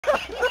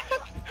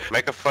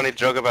Make a funny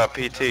joke about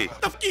PT.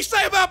 What the f you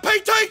say about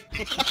PT?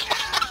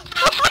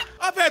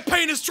 I've had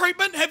penis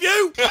treatment, have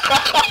you?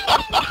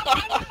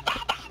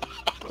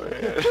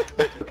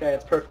 Okay,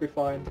 it's perfectly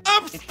fine.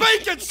 I'm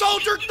speaking,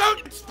 soldier!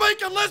 Don't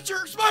speak unless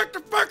you're smart to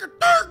fucking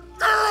dirt!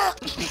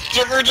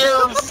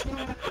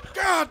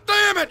 God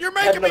damn it! You're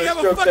making me have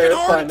a fucking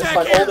heart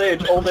attack here!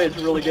 Old age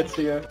really gets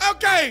to you.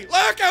 Okay,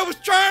 like I was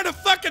trying to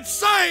fucking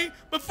say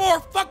before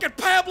fucking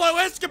Pablo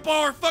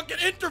Escobar fucking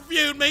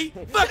interviewed me,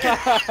 fucking...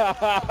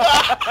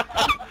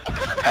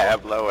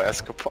 Pablo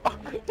Escobar.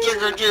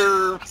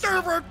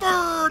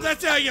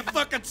 That's how you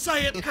fucking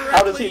say it correctly.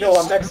 How does he know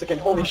I'm Mexican?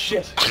 Holy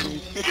shit.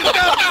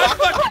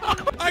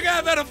 I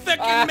got that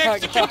fucking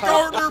Mexican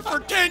gardener for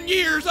 10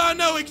 years. I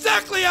know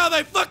exactly how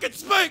they fucking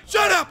speak.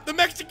 Shut up. The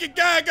Mexican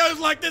guy goes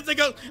like this. He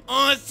goes,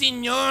 "Oh,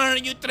 senor,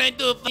 you trying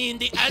to find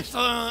the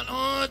asshole.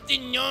 Oh,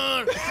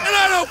 senor." And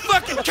I don't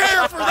fucking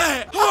care for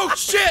that. Oh,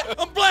 shit.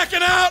 I'm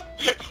blacking out.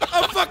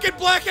 I'm fucking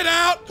blacking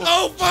out.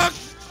 Oh, fuck.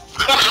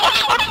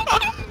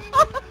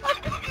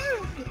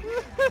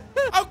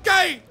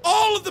 Okay,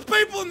 all of the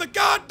people in the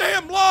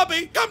goddamn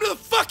lobby, come to the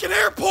fucking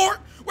airport.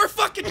 We're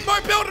fucking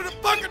building a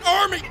fucking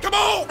army. Come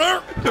on.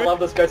 I love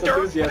this guy's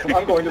enthusiasm.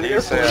 I'm going to the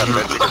airport. I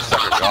bet you can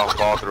suck a golf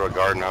ball through a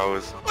garden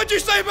hose. What'd you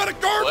say about a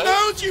garden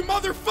hose, you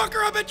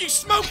motherfucker? I bet you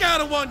smoke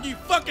out of one, you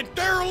fucking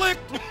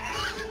derelict.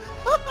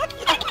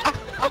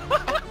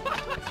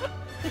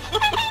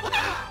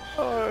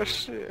 Oh,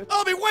 shit.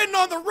 I'll be waiting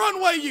on the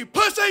runway, you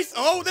pussies!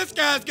 Oh, this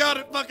guy's got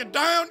it fucking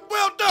down.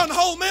 Well done,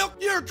 whole milk.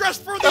 You're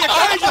dressed for the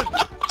occasion.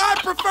 I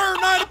prefer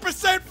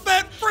 90%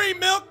 fat-free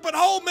milk, but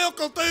whole milk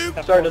will do.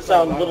 I'm starting to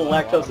sound a little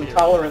lactose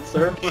intolerant,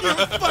 sir.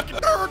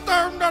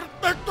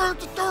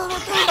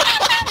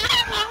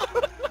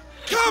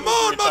 Come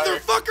on,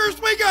 motherfuckers!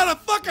 We gotta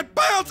fucking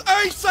bounce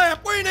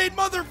ASAP! We need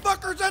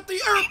motherfuckers at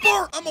the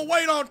airport! I'm gonna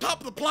wait on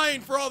top of the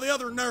plane for all the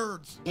other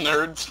nerds.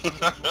 Nerds.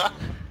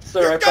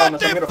 Sir, I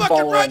promise I'm gonna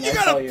follow in. You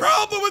got a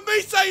problem with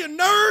me saying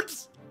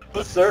nerds?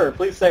 Sir,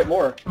 please say it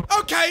more.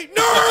 Okay,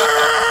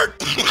 nerd!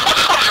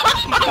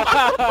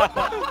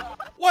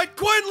 Wait,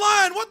 quit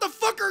lying! What the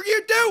fuck are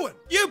you doing?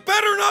 You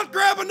better not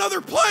grab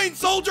another plane,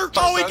 soldier!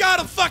 Oh, we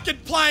got a fucking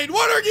plane!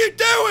 What are you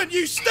doing,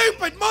 you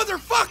stupid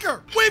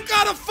motherfucker? We've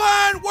got a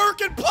fine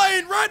working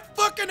plane right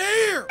fucking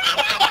here!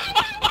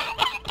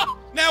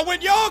 Now,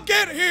 when y'all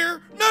get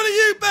here, none of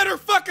you better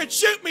fucking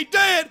shoot me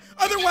dead,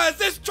 otherwise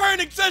this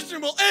training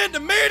session will end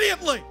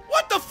immediately!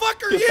 What the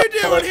fuck are you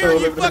doing here,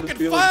 you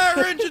fucking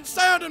fire engine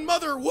sounding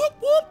mother whoop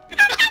whoop?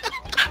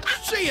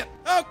 Shit!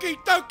 Okie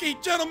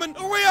dokie, gentlemen,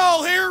 are we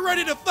all here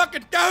ready to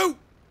fucking go?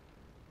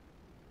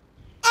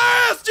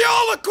 I asked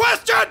y'all a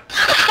question!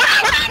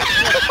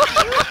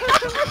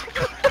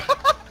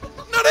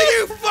 None of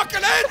you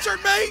fucking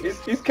answered me!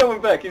 He's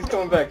coming back,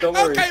 don't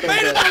worry. Okay,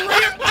 made at the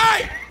rear,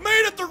 hey!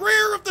 Made at the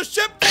rear of the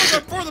ship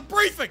for the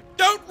briefing!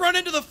 Don't run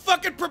into the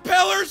fucking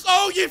propellers!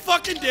 Oh, you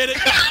fucking did it!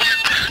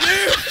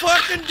 You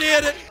fucking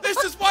did it! This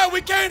is why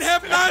we can't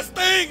have nice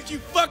things, you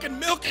fucking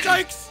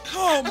milkshakes!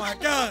 Oh my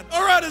god.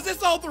 Alright, is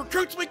this all the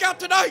recruits we got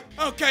tonight?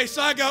 Okay,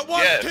 so I got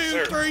 1,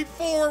 2, 3,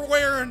 4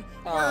 wearing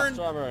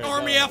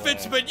army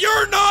outfits, but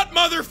you're not,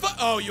 motherfucker.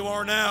 Oh, you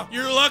are now.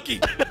 You're lucky.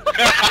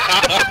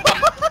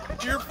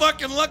 You're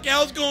fucking lucky.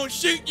 I was gonna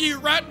shoot you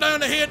right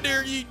down the head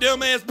there, you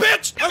dumbass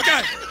bitch.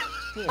 Okay.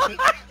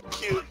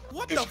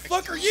 What the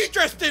fuck are you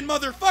dressed in,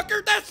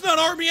 motherfucker? That's not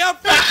army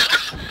outfit.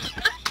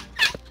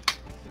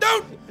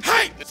 Don't.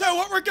 Hey, so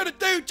what we're gonna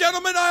do,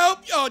 gentlemen,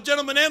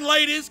 gentlemen and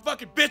ladies,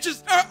 fucking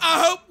bitches,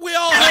 I hope we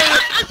all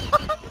have,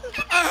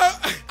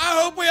 I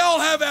hope we all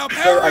have our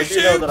parachutes. Sir,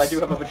 I do know that I do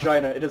have a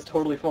vagina. It is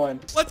totally fine.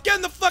 Let's get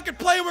in the fucking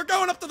plane. We're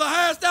going up to the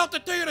highest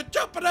altitude and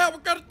jumping out.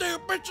 We're gonna do a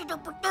bitch in the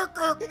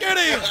berserker. Get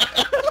in.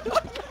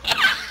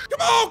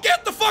 Come on,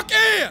 get the fuck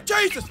in.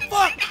 Jesus,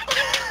 fuck.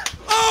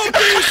 Oh,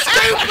 you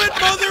stupid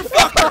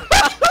motherfucker.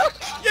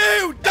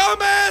 You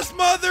dumbass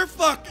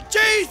motherfucker.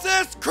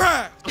 Jesus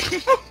Christ.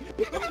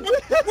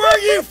 Were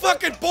you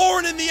fucking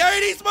born in the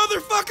 80s,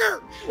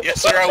 motherfucker?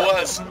 Yes, sir, I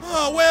was.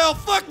 Oh, well,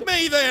 fuck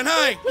me then,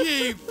 hey.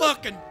 You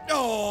fucking...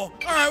 Oh.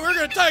 Alright, we're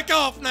gonna take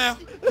off now.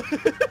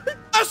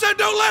 I said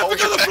don't laugh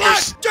because of the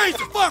flight.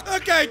 Jesus, fuck.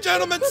 Okay,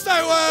 gentlemen,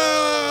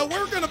 so,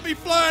 we're gonna be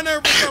flying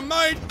over some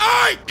main...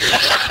 Hey!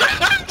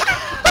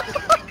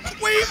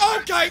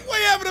 We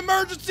have an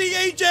emergency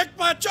eject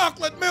by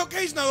chocolate milk.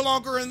 He's no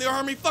longer in the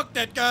army. Fuck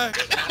that guy.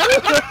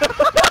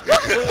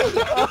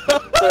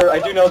 Sir, I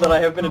do know that I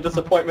have been a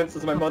disappointment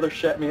since my mother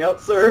shat me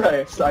out, sir.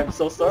 I'm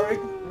so sorry.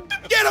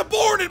 Get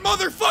aboard it,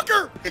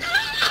 motherfucker!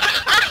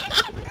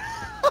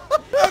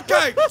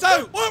 Okay,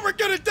 so what we're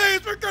gonna do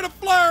is we're gonna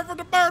fly over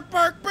the Bird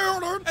Park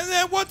building, and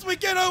then once we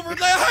get over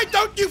there, hey,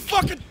 don't you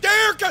fucking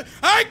dare!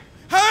 Hey!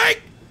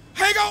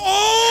 Hang on!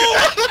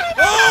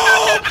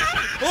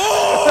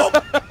 Oh!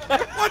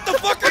 What the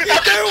fuck are you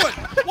doing?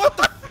 What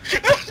the?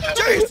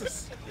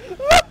 Jesus!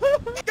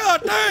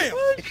 God damn!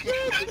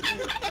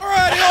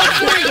 Alright,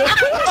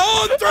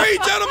 on three,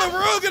 gentlemen,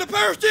 we're all gonna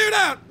parachute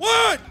out.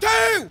 1,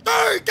 2,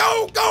 3,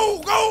 go!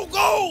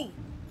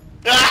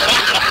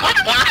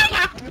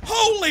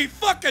 Holy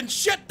fucking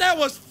shit, that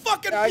was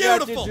fucking I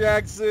got beautiful. you,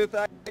 Dragsuth.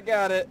 I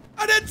got it.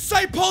 I didn't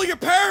say pull your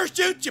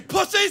parachutes, you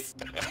pussies.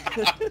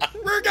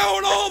 We're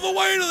going all the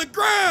way to the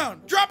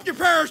ground. Drop your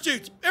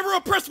parachutes.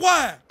 Everyone press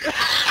Y.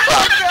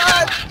 Oh,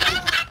 God.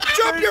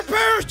 Drop your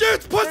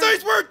parachutes,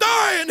 pussies. We're done.